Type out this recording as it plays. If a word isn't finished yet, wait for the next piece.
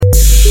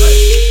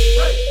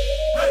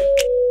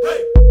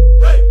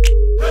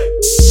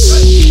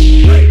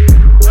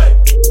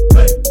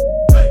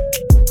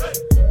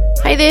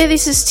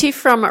this is Tiff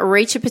from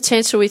Reach Your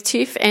Potential with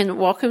Tiff, and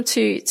welcome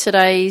to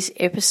today's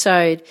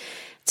episode.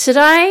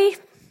 Today,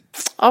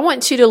 I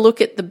want you to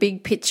look at the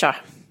big picture.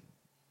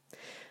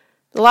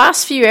 The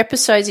last few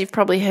episodes, you've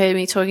probably heard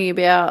me talking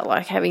about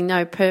like having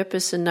no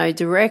purpose and no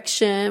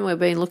direction. We've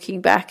been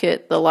looking back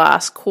at the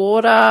last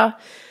quarter,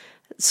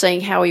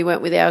 seeing how we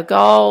went with our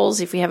goals,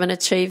 if we haven't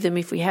achieved them,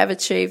 if we have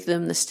achieved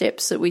them, the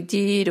steps that we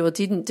did or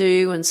didn't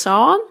do, and so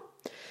on.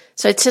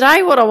 So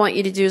today what I want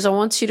you to do is I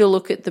want you to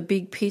look at the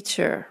big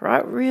picture,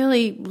 right?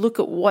 Really look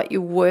at what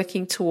you're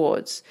working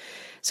towards.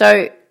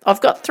 So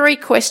I've got 3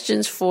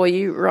 questions for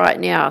you right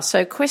now.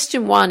 So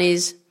question 1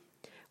 is,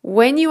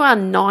 when you are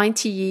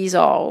 90 years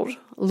old,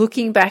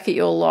 looking back at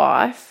your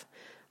life,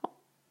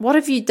 what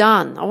have you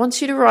done? I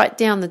want you to write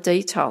down the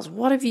details.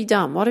 What have you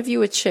done? What have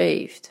you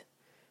achieved?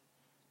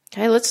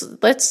 Okay,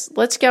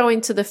 let's go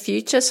into the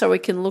future so we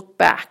can look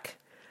back.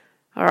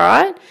 All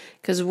right?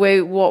 Because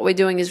what we're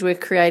doing is we're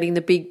creating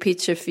the big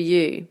picture for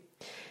you.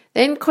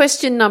 Then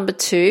question number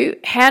 2,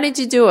 how did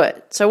you do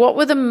it? So what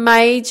were the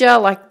major,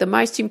 like the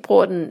most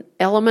important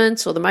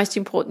elements or the most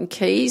important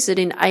keys that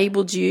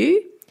enabled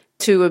you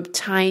to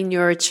obtain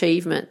your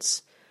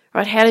achievements?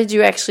 Right? How did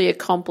you actually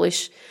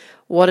accomplish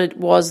what it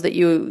was that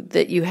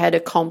you had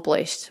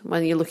accomplished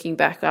when you're looking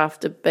back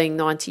after being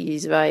 90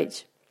 years of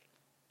age?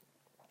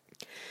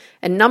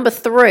 And number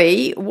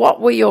 3,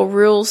 what were your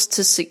rules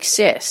to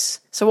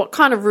success? So what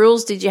kind of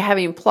rules did you have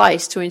in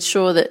place to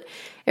ensure that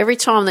every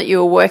time that you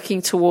were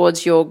working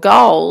towards your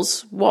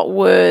goals, what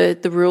were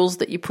the rules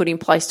that you put in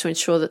place to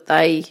ensure that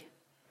they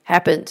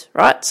happened,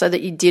 right? So that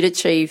you did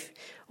achieve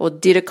or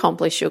did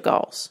accomplish your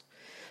goals.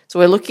 So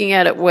we're looking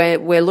at it,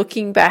 we're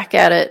looking back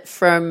at it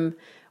from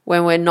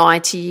when we're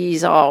 90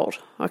 years old,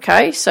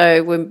 okay?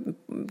 So we're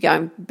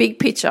going big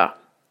picture.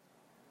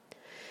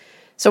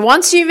 So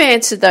once you've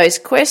answered those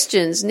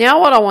questions,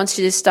 now what I want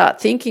you to start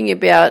thinking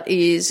about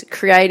is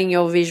creating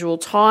your visual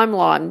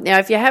timeline. Now,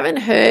 if you haven't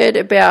heard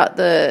about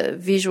the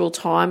visual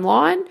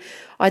timeline,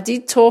 I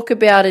did talk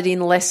about it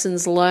in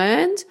Lessons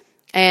Learned,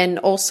 and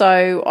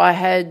also I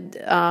had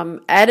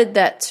added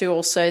that to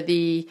also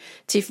the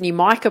Tiffany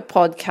Micah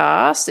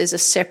podcast. There's a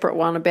separate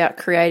one about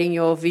creating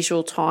your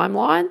visual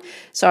timeline.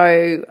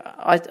 So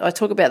I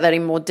talk about that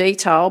in more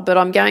detail, but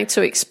I'm going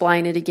to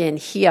explain it again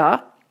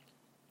here.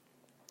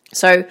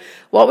 So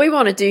what we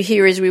want to do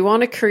here is we want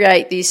to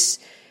create this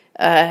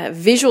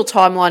visual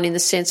timeline in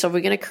the sense of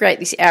we're going to create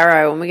this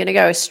arrow and we're going to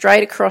go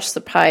straight across the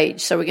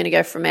page. So we're going to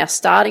go from our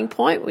starting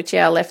point, which is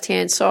our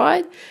left-hand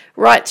side,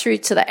 right through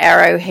to the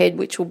arrowhead,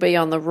 which will be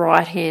on the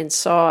right-hand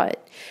side.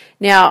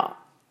 Now,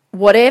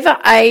 whatever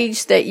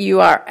age that you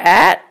are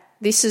at,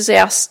 this is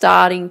our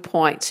starting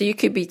point. So you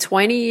could be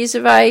 20 years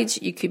of age,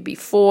 you could be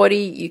 40,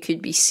 you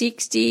could be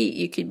 60,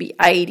 you could be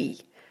 80.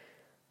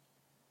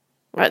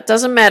 Right? It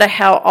doesn't matter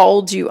how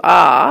old you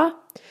are,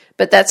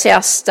 but that's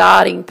our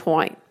starting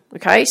point.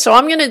 Okay, so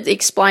I'm going to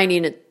explain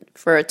it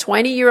for a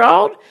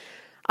 20-year-old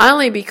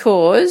only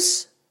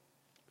because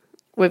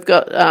we've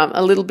got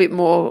a little bit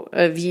more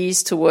of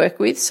years to work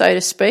with, so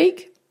to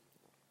speak.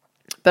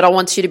 But I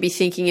want you to be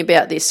thinking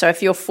about this. So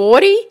if you're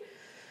 40,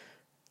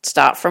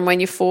 start from when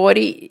you're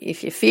 40.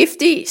 If you're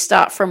 50,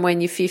 start from when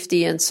you're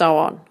 50, and so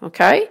on.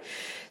 Okay.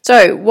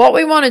 So what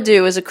we want to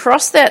do is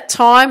across that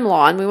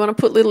timeline, we want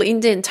to put little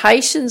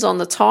indentations on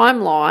the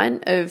timeline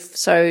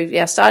so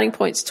our starting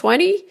point's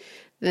 20,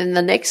 then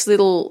the next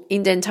little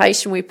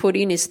indentation we put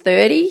in is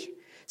 30.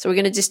 So we're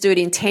going to just do it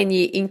in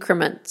 10-year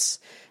increments.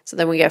 So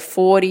then we go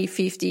 40,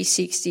 50,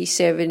 60,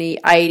 70,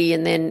 80,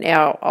 and then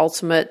our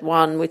ultimate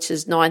one, which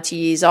is 90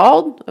 years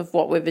old, of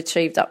what we've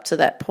achieved up to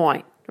that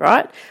point,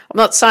 right? I'm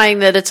not saying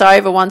that it's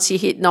over once you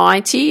hit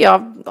 90.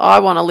 I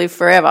want to live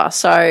forever,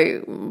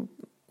 so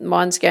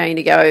mine's going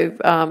to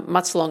go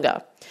much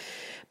longer.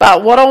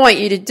 But what I want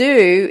you to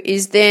do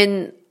is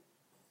then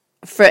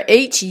for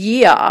each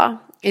year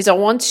is I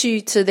want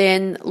you to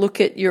then look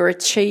at your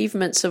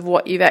achievements of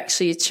what you've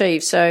actually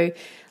achieved. So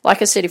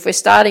like I said, if we're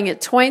starting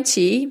at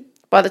 20,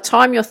 by the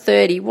time you're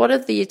 30, what are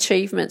the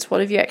achievements? What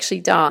have you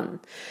actually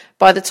done?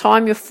 By the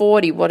time you're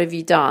 40, what have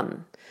you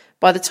done?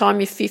 By the time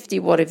you're 50,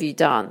 what have you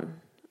done?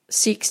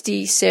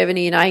 60,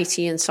 70, and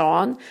 80, and so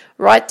on.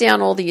 Write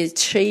down all the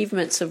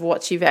achievements of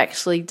what you've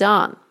actually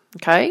done,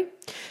 okay?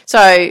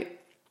 So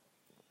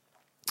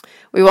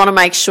we want to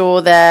make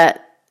sure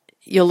that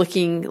you're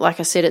looking, like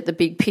I said, at the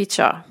big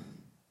picture.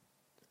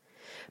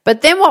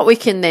 But then what we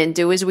can then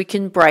do is we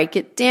can break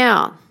it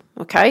down,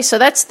 okay? So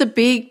that's the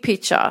big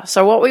picture.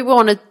 So what we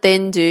want to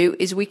then do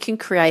is we can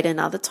create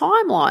another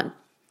timeline,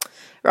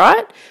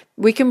 right?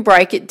 We can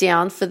break it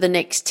down for the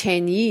next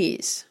 10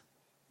 years.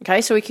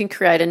 Okay, so we can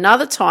create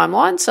another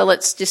timeline. So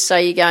let's just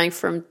say you're going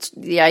from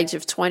the age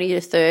of 20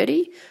 to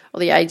 30, or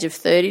the age of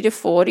 30 to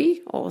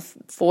 40, or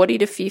 40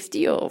 to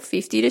 50, or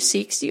 50 to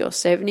 60, or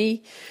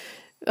 60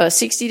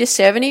 to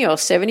 70, or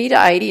 70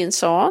 to 80, and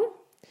so on.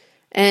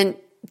 And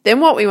then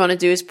what we want to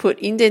do is put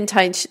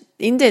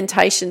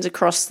indentations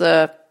across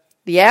the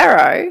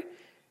arrow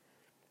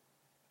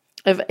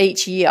of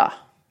each year.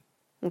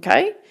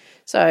 Okay,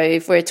 so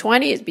if we're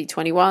 20, it'd be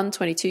 21,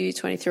 22,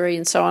 23,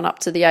 and so on up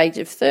to the age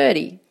of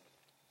 30.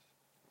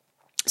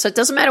 So it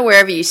doesn't matter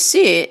wherever you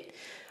sit.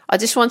 I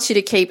just want you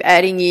to keep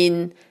adding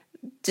in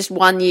just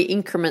 1 year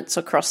increments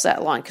across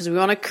that line because we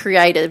want to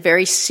create a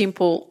very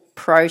simple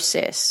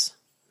process.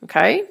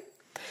 Okay?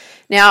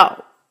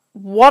 Now,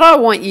 what I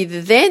want you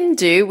to then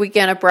do, we're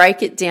going to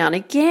break it down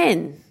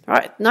again.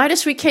 Right?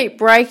 Notice we keep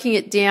breaking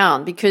it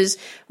down because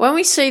when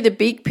we see the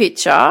big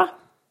picture,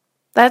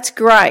 that's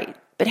great.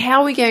 But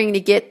how are we going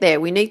to get there?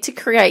 We need to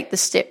create the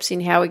steps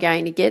in how we're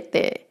going to get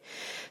there.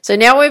 So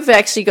now we've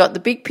actually got the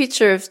big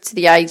picture to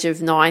the age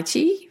of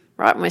 90,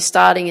 right? And we're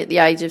starting at the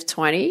age of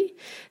 20.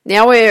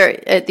 Now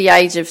we're at the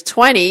age of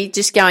 20,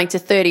 just going to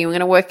 30. We're going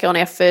to work on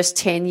our first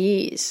 10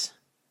 years.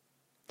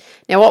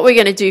 Now what we're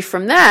going to do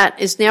from that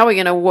is now we're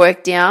going to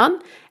work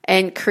down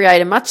and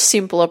create a much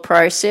simpler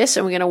process,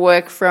 and we're going to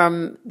work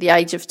from the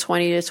age of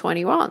 20 to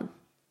 21.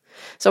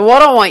 So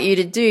what I want you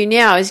to do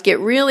now is get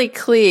really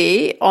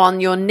clear on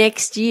your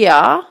next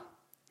year,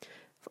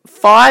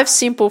 5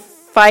 simple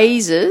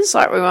phases,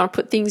 like we want to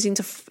put things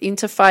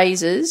into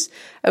phases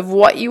of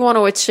what you want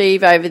to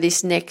achieve over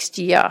this next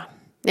year.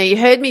 Now, you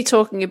heard me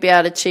talking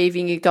about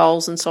achieving your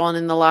goals and so on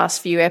in the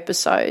last few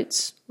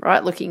episodes,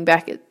 right? Looking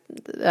back at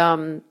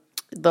the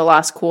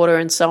last quarter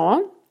and so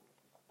on.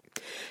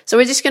 So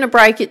we're just going to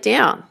break it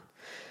down.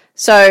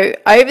 So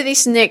over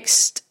this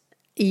next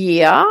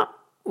year,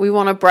 we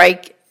want to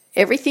break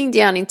everything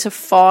down into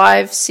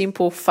 5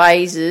 simple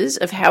phases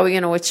of how we're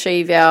going to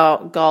achieve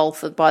our goal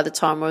by the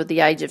time we're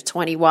the age of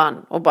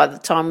 21, or by the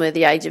time we're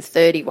the age of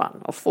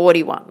 31 or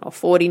 41 or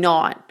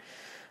 49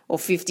 or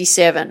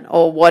 57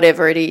 or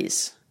whatever it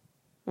is.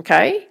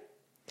 Okay?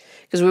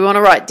 Because we want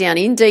to write down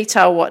in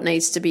detail what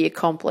needs to be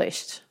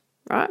accomplished.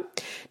 Right?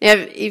 Now,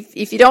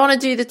 if you don't want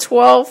to do the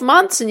 12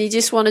 months and you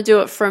just want to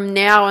do it from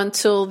now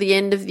until the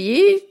end of the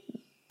year,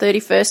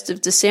 31st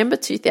of December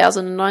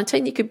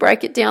 2019, you could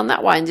break it down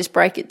that way and just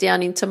break it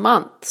down into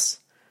months.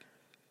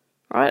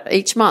 Right?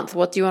 Each month,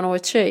 what do you want to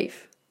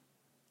achieve?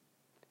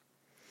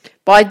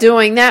 By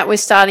doing that, we're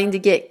starting to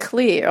get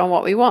clear on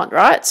what we want,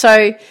 right?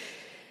 So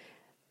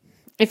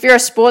if you're a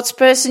sports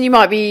person, you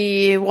might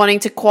be wanting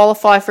to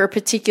qualify for a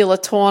particular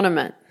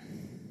tournament.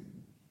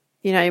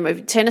 You know, a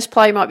tennis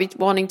player might be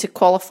wanting to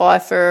qualify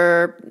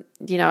for,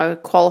 you know,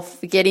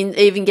 get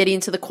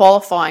into the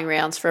qualifying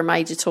rounds for a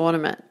major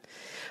tournament.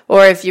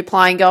 Or if you're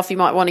playing golf, you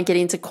might want to get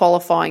into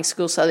qualifying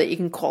school so that you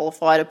can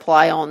qualify to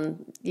play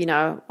on, you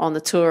know, on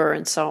the tour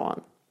and so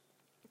on.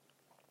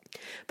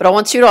 But I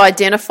want you to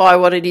identify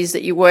what it is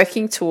that you're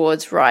working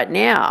towards right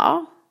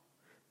now,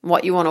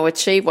 what you want to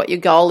achieve, what your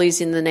goal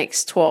is in the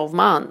next 12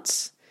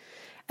 months.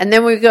 And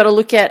then we've got to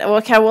look at,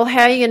 okay, well,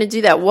 how are you going to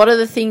do that? What are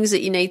the things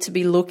that you need to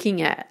be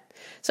looking at?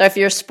 So if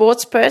you're a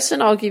sports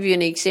person, I'll give you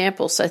an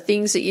example. So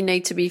things that you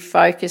need to be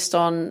focused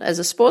on as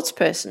a sports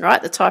person, right?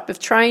 The type of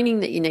training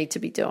that you need to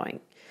be doing.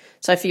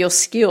 So for your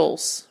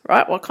skills,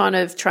 right? What kind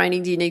of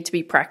training do you need to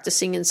be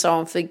practicing and so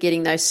on for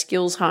getting those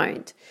skills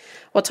honed?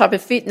 What type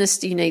of fitness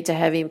do you need to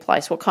have in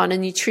place? What kind of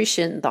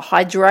nutrition, the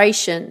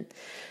hydration,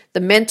 the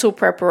mental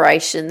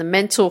preparation, the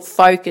mental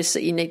focus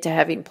that you need to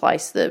have in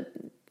place, the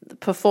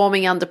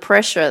performing under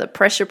pressure, the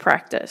pressure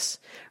practice,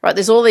 right?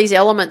 There's all these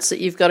elements that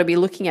you've got to be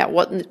looking at.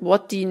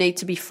 What do you need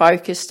to be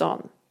focused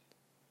on?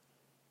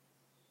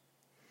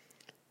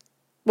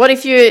 What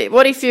if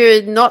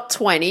you're not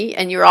 20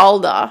 and you're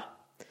older,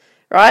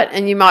 right?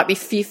 And you might be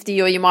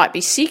 50 or you might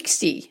be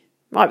 60,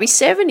 might be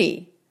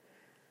 70,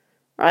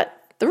 right?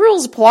 The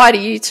rules apply to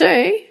you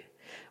too.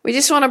 We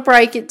just want to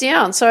break it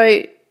down.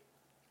 So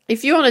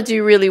if you want to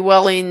do really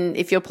well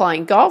if you're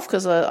playing golf,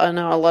 because I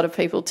know a lot of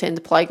people tend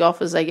to play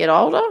golf as they get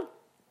older.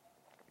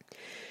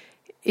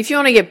 If you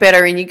want to get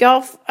better in your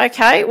golf,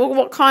 okay, well,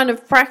 what kind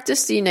of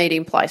practice do you need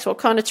in place? What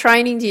kind of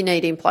training do you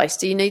need in place?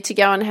 Do you need to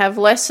go and have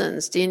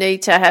lessons? Do you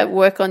need to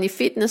work on your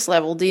fitness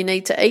level? Do you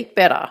need to eat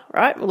better,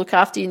 right? Look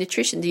after your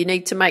nutrition. Do you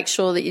need to make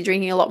sure that you're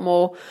drinking a lot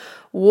more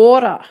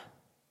water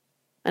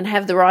and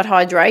have the right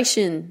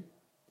hydration,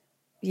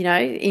 you know,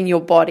 in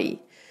your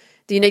body?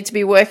 Do you need to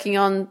be working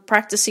on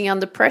practicing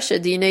under pressure?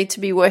 Do you need to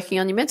be working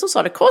on your mental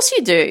side? Of course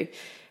you do.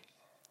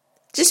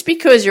 Just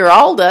because you're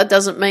older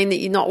doesn't mean that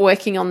you're not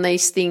working on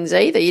these things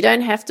either. You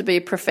don't have to be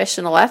a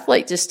professional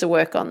athlete just to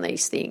work on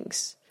these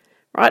things,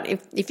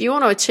 right? If you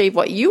want to achieve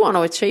what you want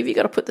to achieve, you've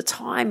got to put the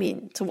time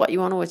in to what you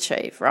want to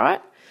achieve,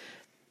 right?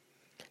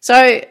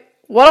 So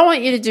what I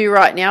want you to do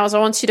right now is I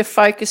want you to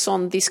focus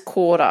on this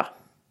quarter.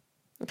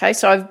 Okay,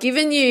 so I've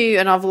given you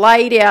and I've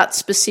laid out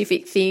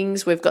specific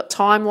things. We've got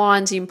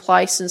timelines in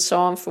place and so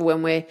on for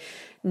when we're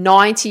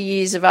 90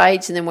 years of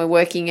age, and then we're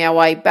working our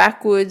way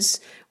backwards.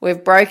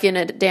 We've broken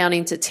it down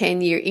into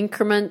 10-year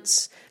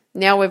increments.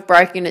 Now we've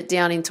broken it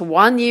down into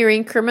 1-year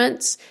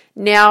increments.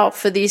 Now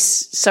for this,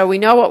 so we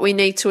know what we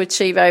need to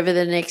achieve over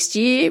the next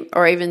year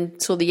or even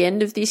till the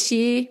end of this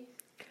year.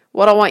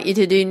 What I want you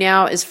to do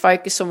now is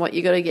focus on what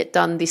you've got to get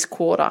done this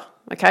quarter,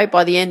 okay,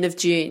 by the end of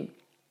June.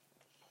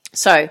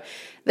 So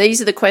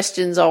these are the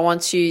questions I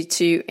want you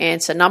to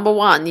answer. Number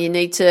 1, you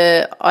need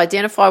to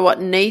identify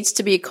what needs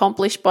to be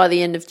accomplished by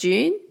the end of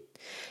June.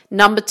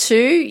 Number 2,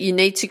 you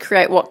need to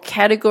create what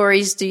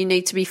categories do you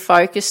need to be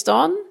focused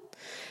on.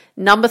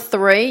 Number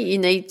 3, you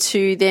need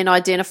to then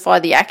identify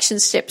the action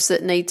steps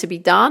that need to be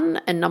done.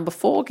 And number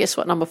 4, guess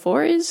what number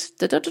 4 is?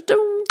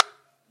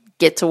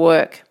 Get to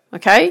work.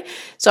 Okay,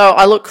 so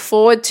I look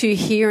forward to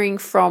hearing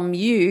from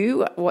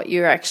you what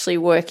you're actually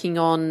working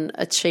on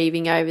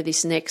achieving over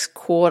this next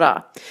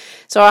quarter.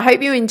 So I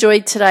hope you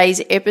enjoyed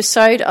today's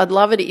episode. I'd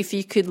love it if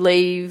you could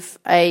leave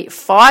a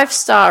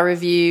 5-star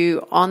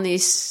review on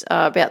this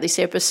about this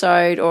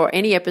episode or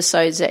any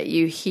episodes that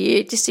you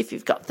hear. Just if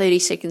you've got 30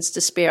 seconds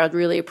to spare, I'd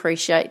really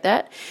appreciate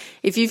that.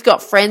 If you've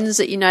got friends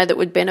that you know that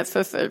would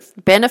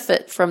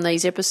benefit from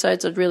these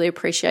episodes, I'd really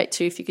appreciate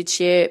too if you could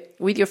share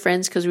with your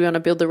friends, because we want to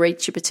build the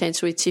Reach Your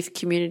Potential with Tiff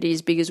community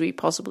as big as we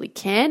possibly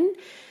can.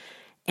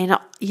 And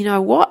you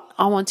know what?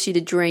 I want you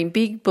to dream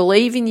big,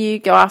 believe in you,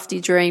 go after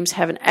your dreams,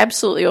 have an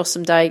absolutely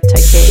awesome day.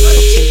 Take care. Talk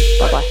soon.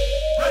 Bye-bye.